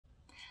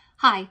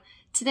Hi,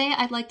 today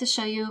I'd like to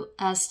show you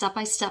a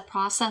step-by-step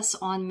process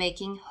on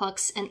making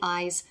hooks and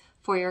eyes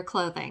for your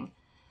clothing.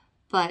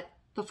 But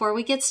before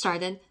we get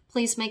started,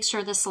 please make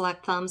sure to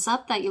select thumbs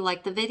up that you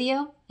like the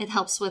video. It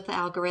helps with the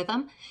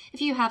algorithm.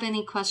 If you have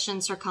any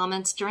questions or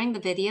comments during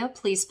the video,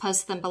 please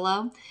post them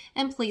below.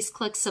 And please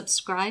click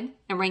subscribe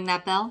and ring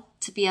that bell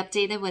to be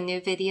updated when new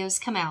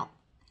videos come out.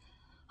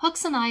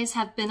 Hooks and eyes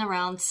have been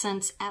around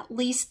since at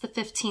least the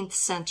 15th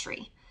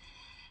century.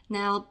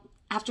 Now,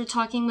 after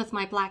talking with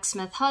my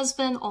blacksmith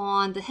husband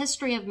on the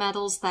history of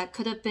metals that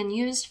could have been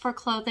used for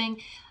clothing,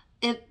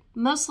 it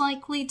most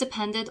likely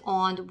depended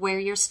on where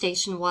your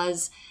station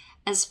was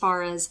as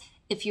far as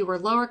if you were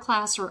lower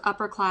class or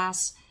upper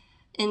class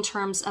in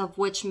terms of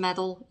which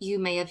metal you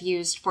may have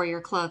used for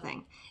your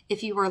clothing.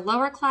 If you were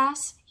lower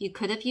class, you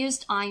could have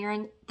used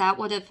iron. That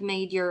would have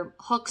made your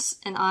hooks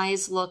and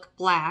eyes look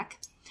black.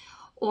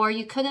 Or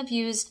you could have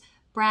used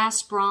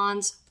brass,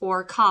 bronze,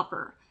 or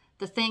copper.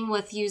 The thing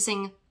with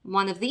using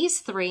one of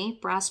these three,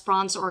 brass,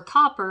 bronze, or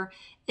copper,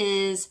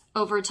 is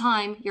over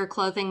time your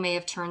clothing may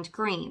have turned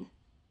green.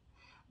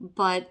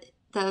 But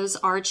those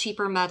are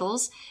cheaper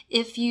metals.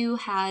 If you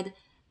had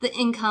the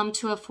income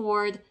to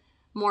afford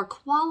more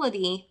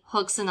quality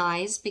hooks and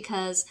eyes,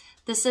 because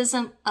this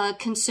isn't a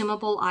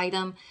consumable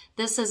item,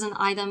 this is an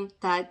item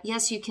that,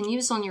 yes, you can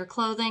use on your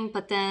clothing,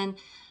 but then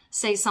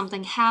say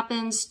something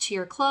happens to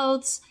your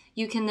clothes,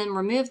 you can then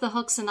remove the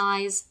hooks and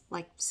eyes,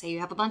 like say you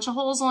have a bunch of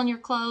holes on your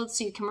clothes,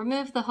 so you can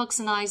remove the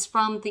hooks and eyes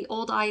from the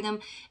old item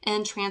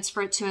and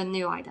transfer it to a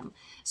new item.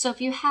 So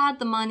if you had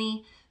the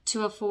money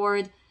to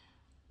afford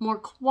more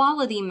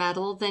quality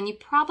metal, then you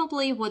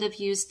probably would have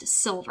used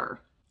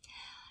silver.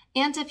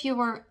 And if you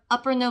were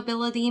upper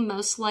nobility,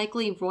 most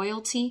likely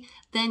royalty,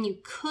 then you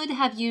could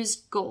have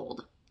used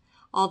gold.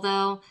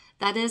 Although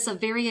that is a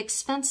very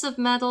expensive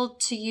metal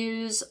to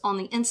use on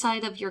the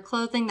inside of your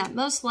clothing that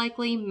most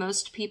likely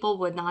most people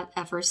would not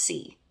ever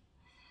see.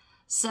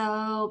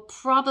 So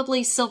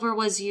probably silver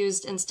was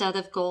used instead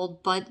of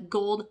gold, but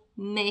gold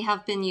may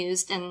have been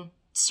used in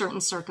certain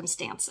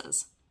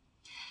circumstances.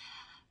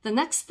 The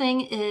next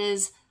thing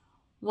is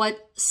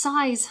what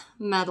size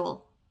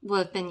metal would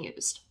have been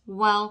used.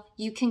 Well,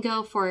 you can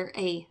go for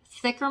a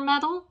thicker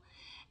metal,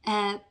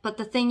 but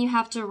the thing you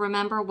have to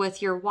remember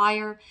with your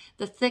wire,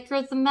 the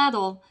thicker the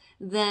metal,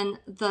 then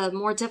the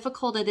more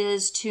difficult it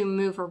is to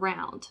move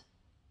around.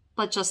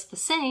 But just the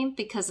same,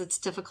 because it's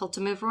difficult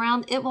to move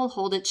around, it will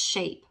hold its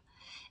shape.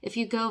 If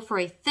you go for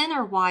a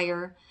thinner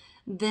wire,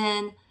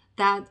 then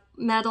that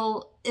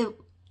metal,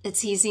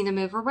 it's easy to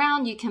move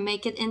around. You can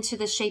make it into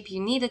the shape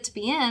you need it to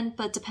be in,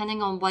 but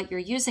depending on what you're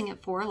using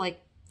it for,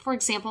 like for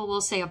example,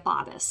 we'll say a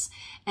bodice,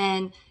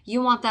 and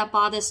you want that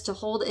bodice to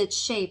hold its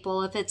shape.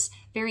 Well, if it's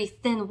very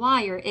thin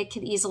wire, it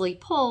could easily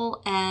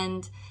pull,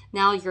 and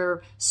now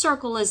your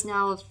circle is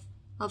now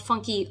a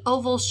funky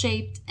oval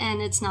shaped,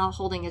 and it's not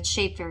holding its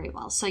shape very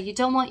well. So you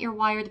don't want your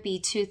wire to be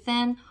too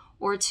thin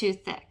or too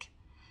thick.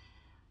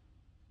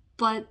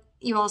 But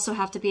you also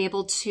have to be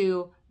able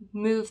to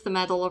move the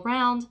metal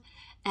around,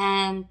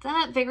 and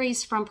that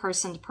varies from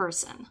person to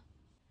person.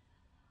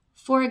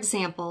 For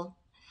example,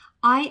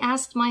 I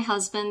asked my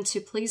husband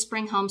to please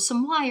bring home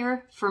some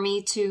wire for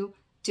me to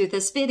do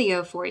this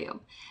video for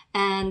you.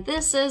 And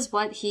this is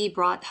what he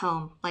brought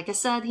home. Like I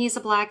said, he's a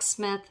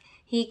blacksmith.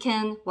 He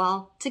can,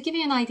 well, to give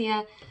you an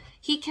idea,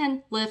 he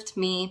can lift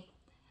me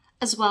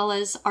as well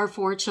as our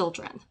 4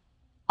 children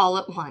all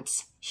at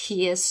once.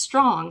 He is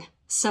strong.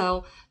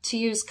 So to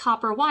use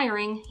copper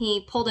wiring,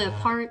 he pulled it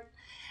apart,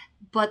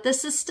 but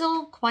this is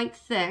still quite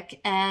thick,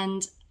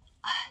 and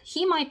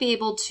he might be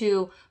able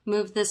to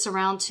move this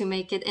around to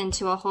make it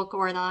into a hook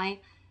or an eye,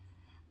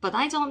 but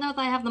I don't know that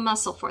I have the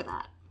muscle for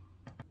that.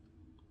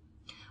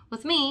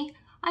 With me,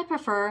 I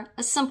prefer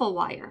a simple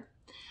wire,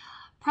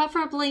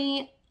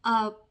 preferably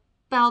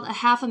about a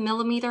 1/2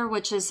 millimeter,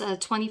 which is a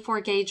 24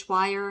 gauge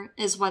wire,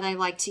 is what I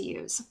like to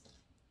use.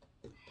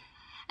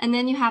 And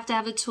then you have to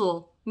have a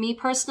tool. Me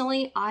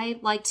personally, I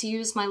like to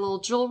use my little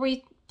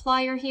jewelry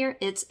plier here.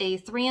 It's a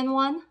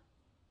 3-in-1.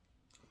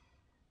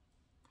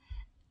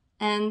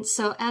 And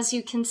so as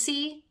you can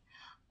see,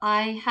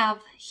 I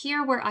have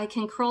here where I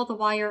can curl the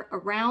wire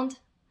around.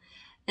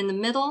 In the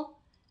middle,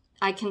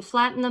 I can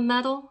flatten the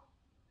metal.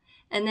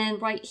 And then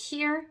right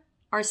here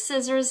are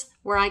scissors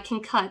where I can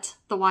cut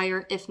the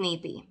wire if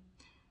need be.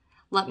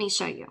 Let me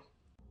show you.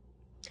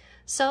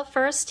 So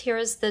first, here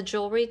is the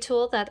jewelry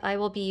tool that I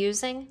will be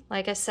using.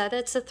 Like I said,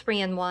 it's a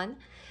 3-in-1.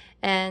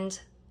 And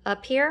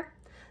up here,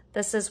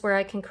 this is where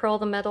I can curl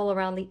the metal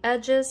around the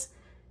edges.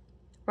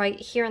 Right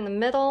here in the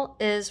middle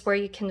is where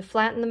you can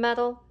flatten the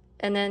metal,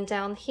 and then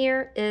down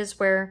here is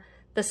where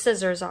the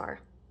scissors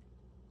are.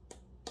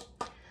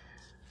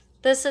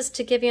 This is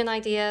to give you an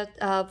idea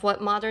of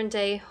what modern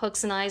day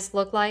hooks and eyes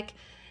look like.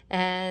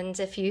 And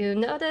if you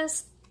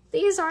notice,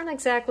 these aren't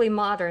exactly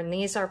modern.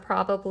 These are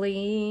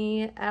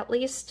probably at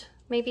least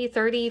maybe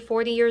 30,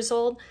 40 years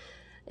old.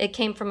 It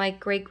came from my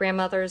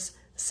great-grandmother's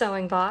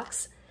sewing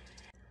box.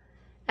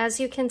 As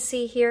you can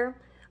see here,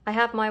 I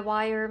have my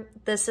wire.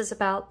 This is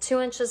about 2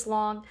 inches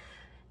long,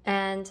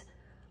 and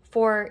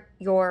for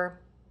your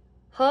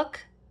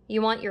Hook,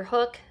 you want your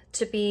hook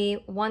to be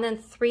 1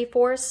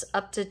 3/4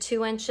 up to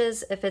 2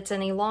 inches. If it's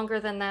any longer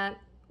than that,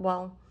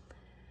 well,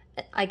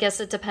 I guess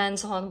it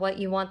depends on what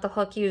you want the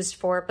hook used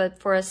for, but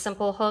for a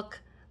simple hook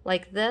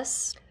like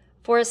this,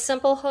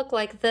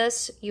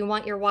 you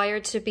want your wire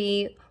to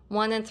be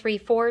 1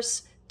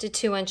 3/4 to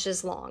 2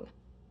 inches long.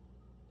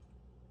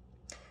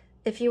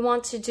 If you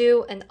want to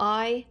do an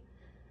eye,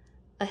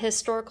 a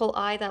historical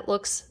eye that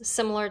looks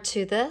similar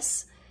to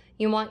this,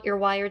 you want your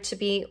wire to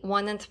be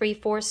 1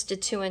 3/4 to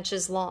 2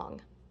 inches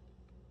long.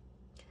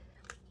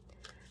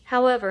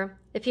 However,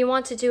 if you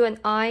want to do an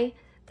eye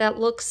that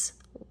looks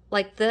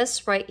like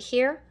this right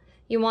here,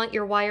 you want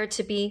your wire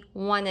to be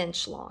 1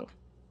 inch long.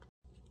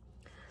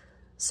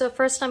 So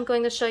first I'm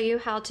going to show you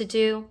how to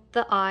do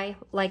the eye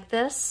like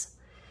this.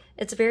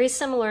 It's very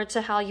similar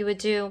to how you would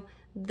do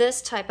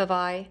this type of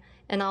eye,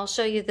 and I'll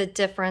show you the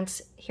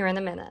difference here in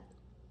a minute.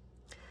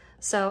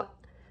 So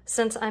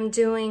since I'm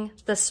doing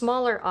the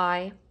smaller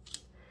eye,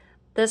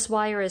 this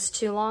wire is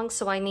too long,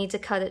 so I need to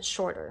cut it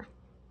shorter.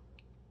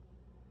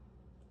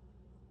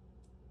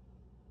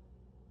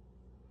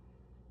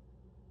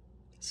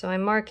 So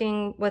I'm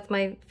marking with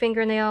my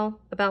fingernail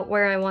about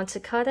where I want to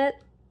cut it.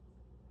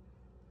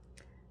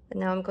 And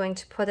now I'm going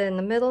to put it in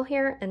the middle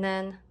here and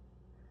then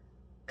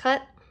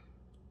cut.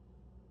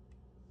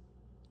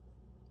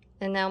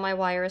 And now my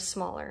wire is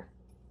smaller.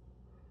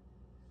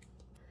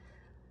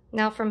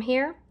 Now from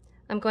here,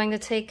 I'm going to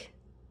take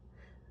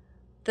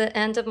the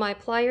end of my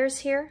pliers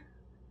here,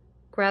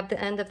 grab the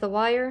end of the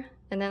wire,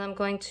 and then I'm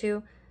going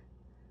to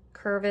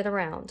curve it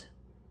around.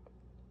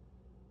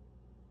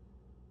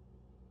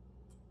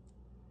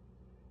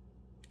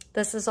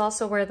 This is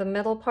also where the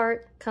middle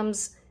part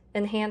comes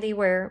in handy,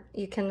 where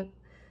you can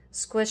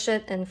squish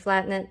it and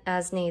flatten it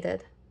as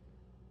needed.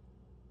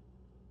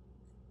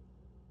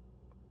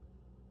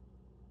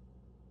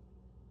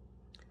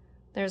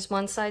 There's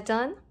one side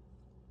done.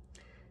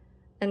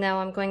 And now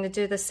I'm going to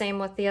do the same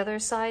with the other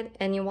side,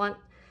 and you want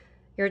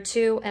your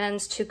two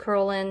ends to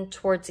curl in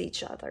towards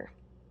each other.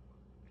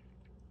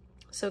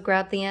 So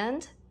grab the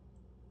end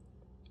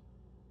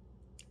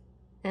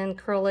and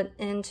curl it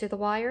into the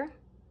wire.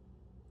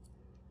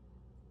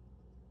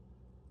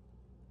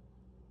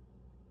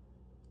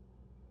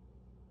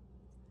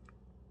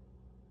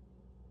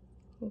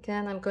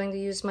 Again, I'm going to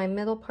use my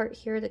middle part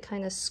here to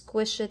kind of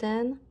squish it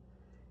in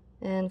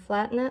and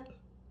flatten it.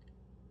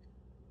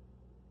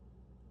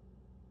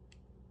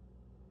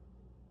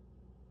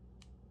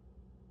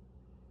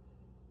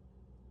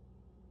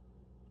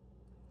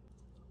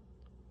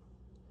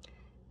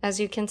 As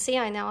you can see,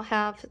 I now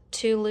have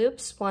 2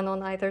 loops, one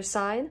on either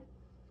side.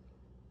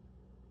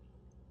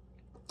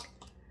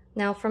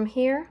 Now from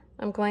here,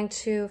 I'm going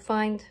to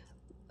find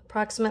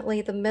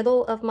approximately the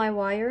middle of my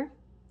wire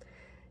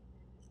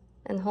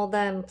and hold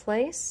that in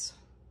place,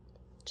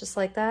 just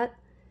like that.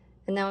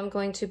 And now I'm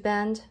going to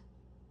bend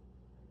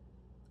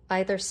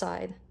either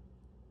side.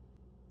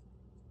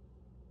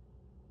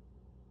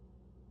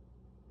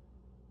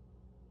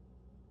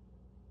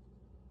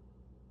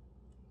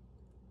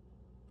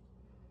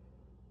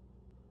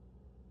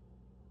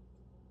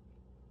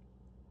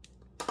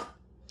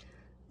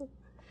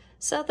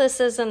 So this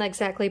isn't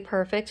exactly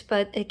perfect,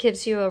 but it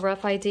gives you a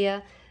rough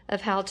idea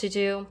of how to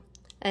do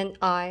an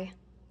eye.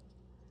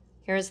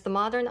 Here's the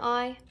modern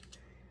eye,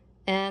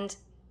 and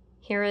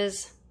here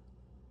is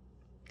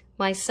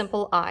my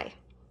simple eye.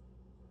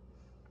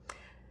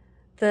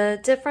 The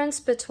difference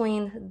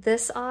between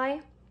this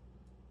eye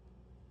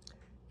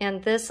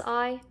and this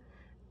eye,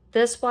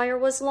 this wire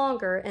was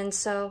longer, and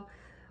so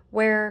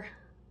where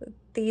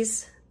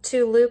these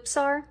 2 loops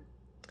are,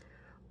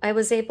 I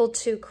was able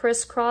to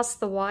crisscross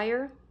the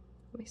wire.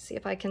 Let me see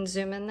if I can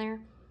zoom in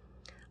there.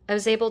 I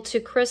was able to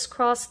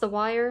crisscross the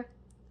wire,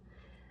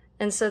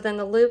 and so then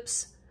the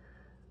loops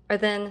are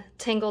then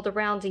tangled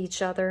around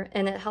each other,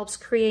 and it helps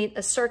create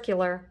a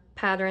circular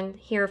pattern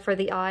here for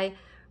the eye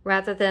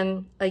rather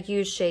than a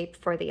U shape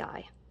for the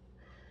eye.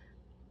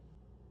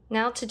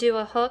 Now to do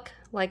a hook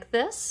like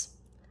this,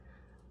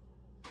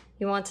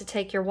 you want to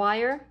take your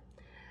wire.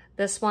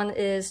 This one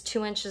is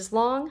 2 inches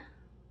long,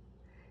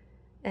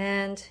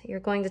 and you're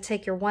going to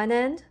take your one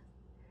end,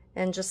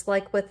 and just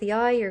like with the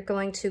eye, you're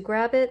going to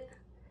grab it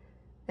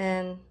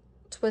and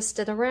twist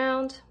it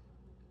around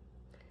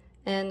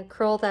and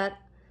curl that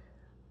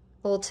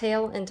little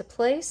tail into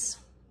place.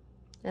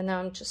 And now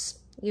I'm just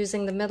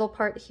using the middle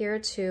part here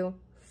to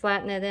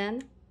flatten it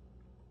in.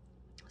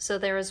 So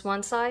there is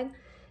one side,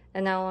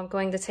 and now I'm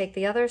going to take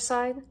the other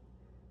side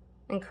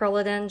and curl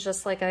it in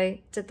just like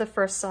I did the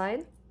first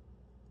side.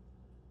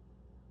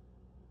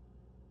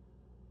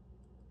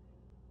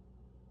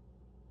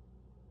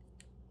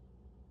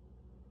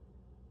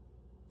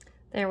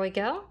 There we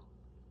go.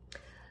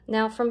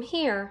 Now from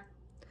here,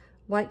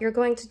 what you're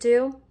going to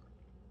do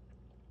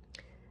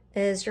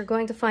is you're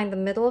going to find the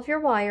middle of your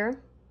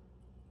wire,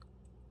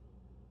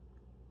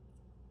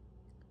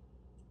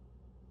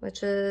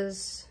 which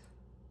is,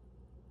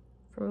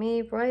 for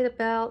me, right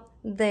about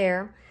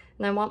there.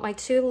 And I want my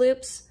 2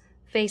 loops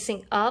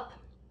facing up,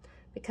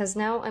 because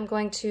now I'm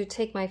going to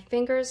take my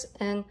fingers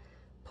and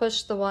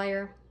push the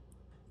wire,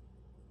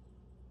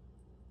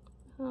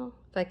 oh,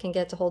 if I can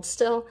get to hold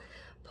still,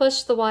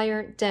 push the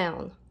wire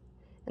down.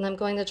 And I'm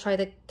going to try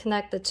to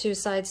connect the two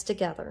sides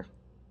together.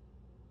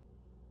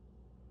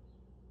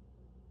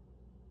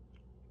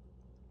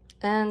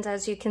 And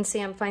as you can see,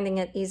 I'm finding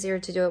it easier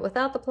to do it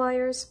without the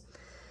pliers.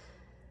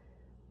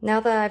 Now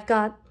that I've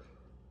got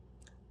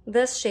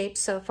this shape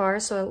so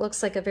far, so it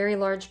looks like a very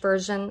large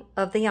version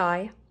of the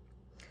eye,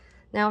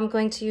 now I'm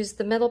going to use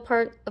the middle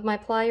part of my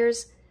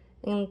pliers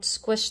and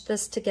squish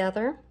this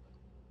together.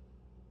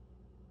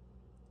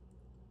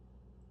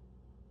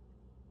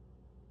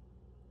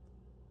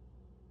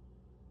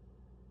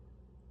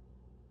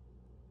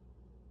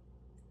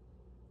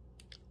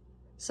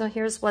 So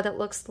here's what it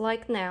looks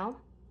like now.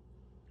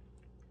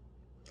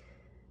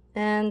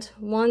 And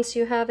once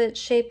you have it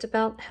shaped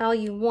about how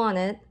you want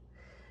it,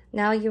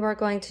 now you are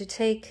going to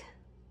take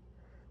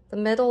the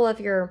middle of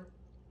your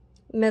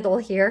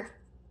here,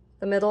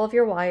 the middle of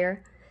your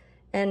wire,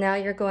 and now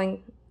you're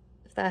going,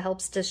 if that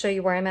helps to show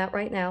you where I'm at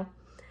right now,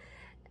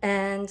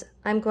 and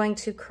I'm going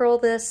to curl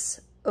this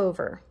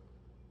over.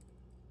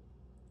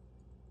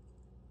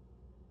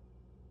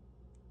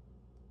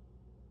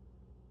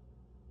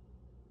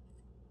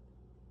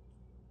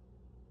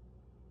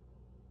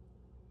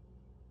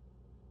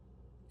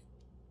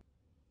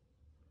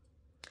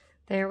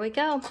 There we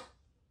go.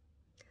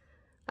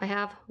 I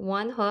have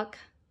one hook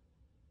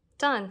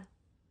done.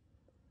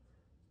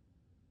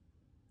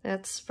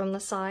 That's from the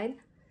side.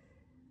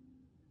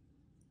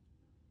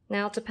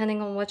 Now, depending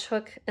on which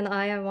hook and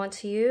eye I want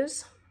to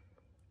use,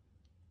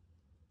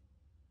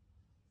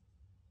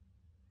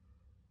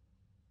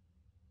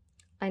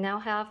 I now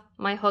have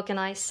my hook and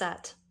eye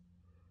set.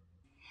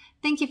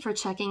 Thank you for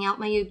checking out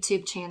my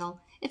YouTube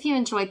channel. If you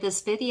enjoyed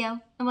this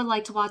video and would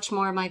like to watch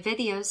more of my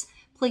videos,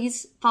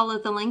 please follow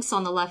the links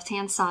on the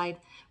left-hand side.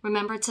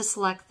 Remember to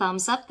select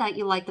thumbs up that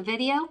you like the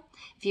video.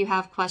 If you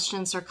have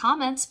questions or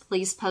comments,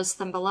 please post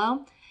them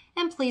below.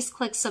 And please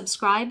click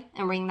subscribe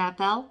and ring that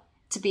bell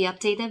to be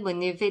updated when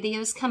new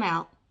videos come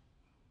out.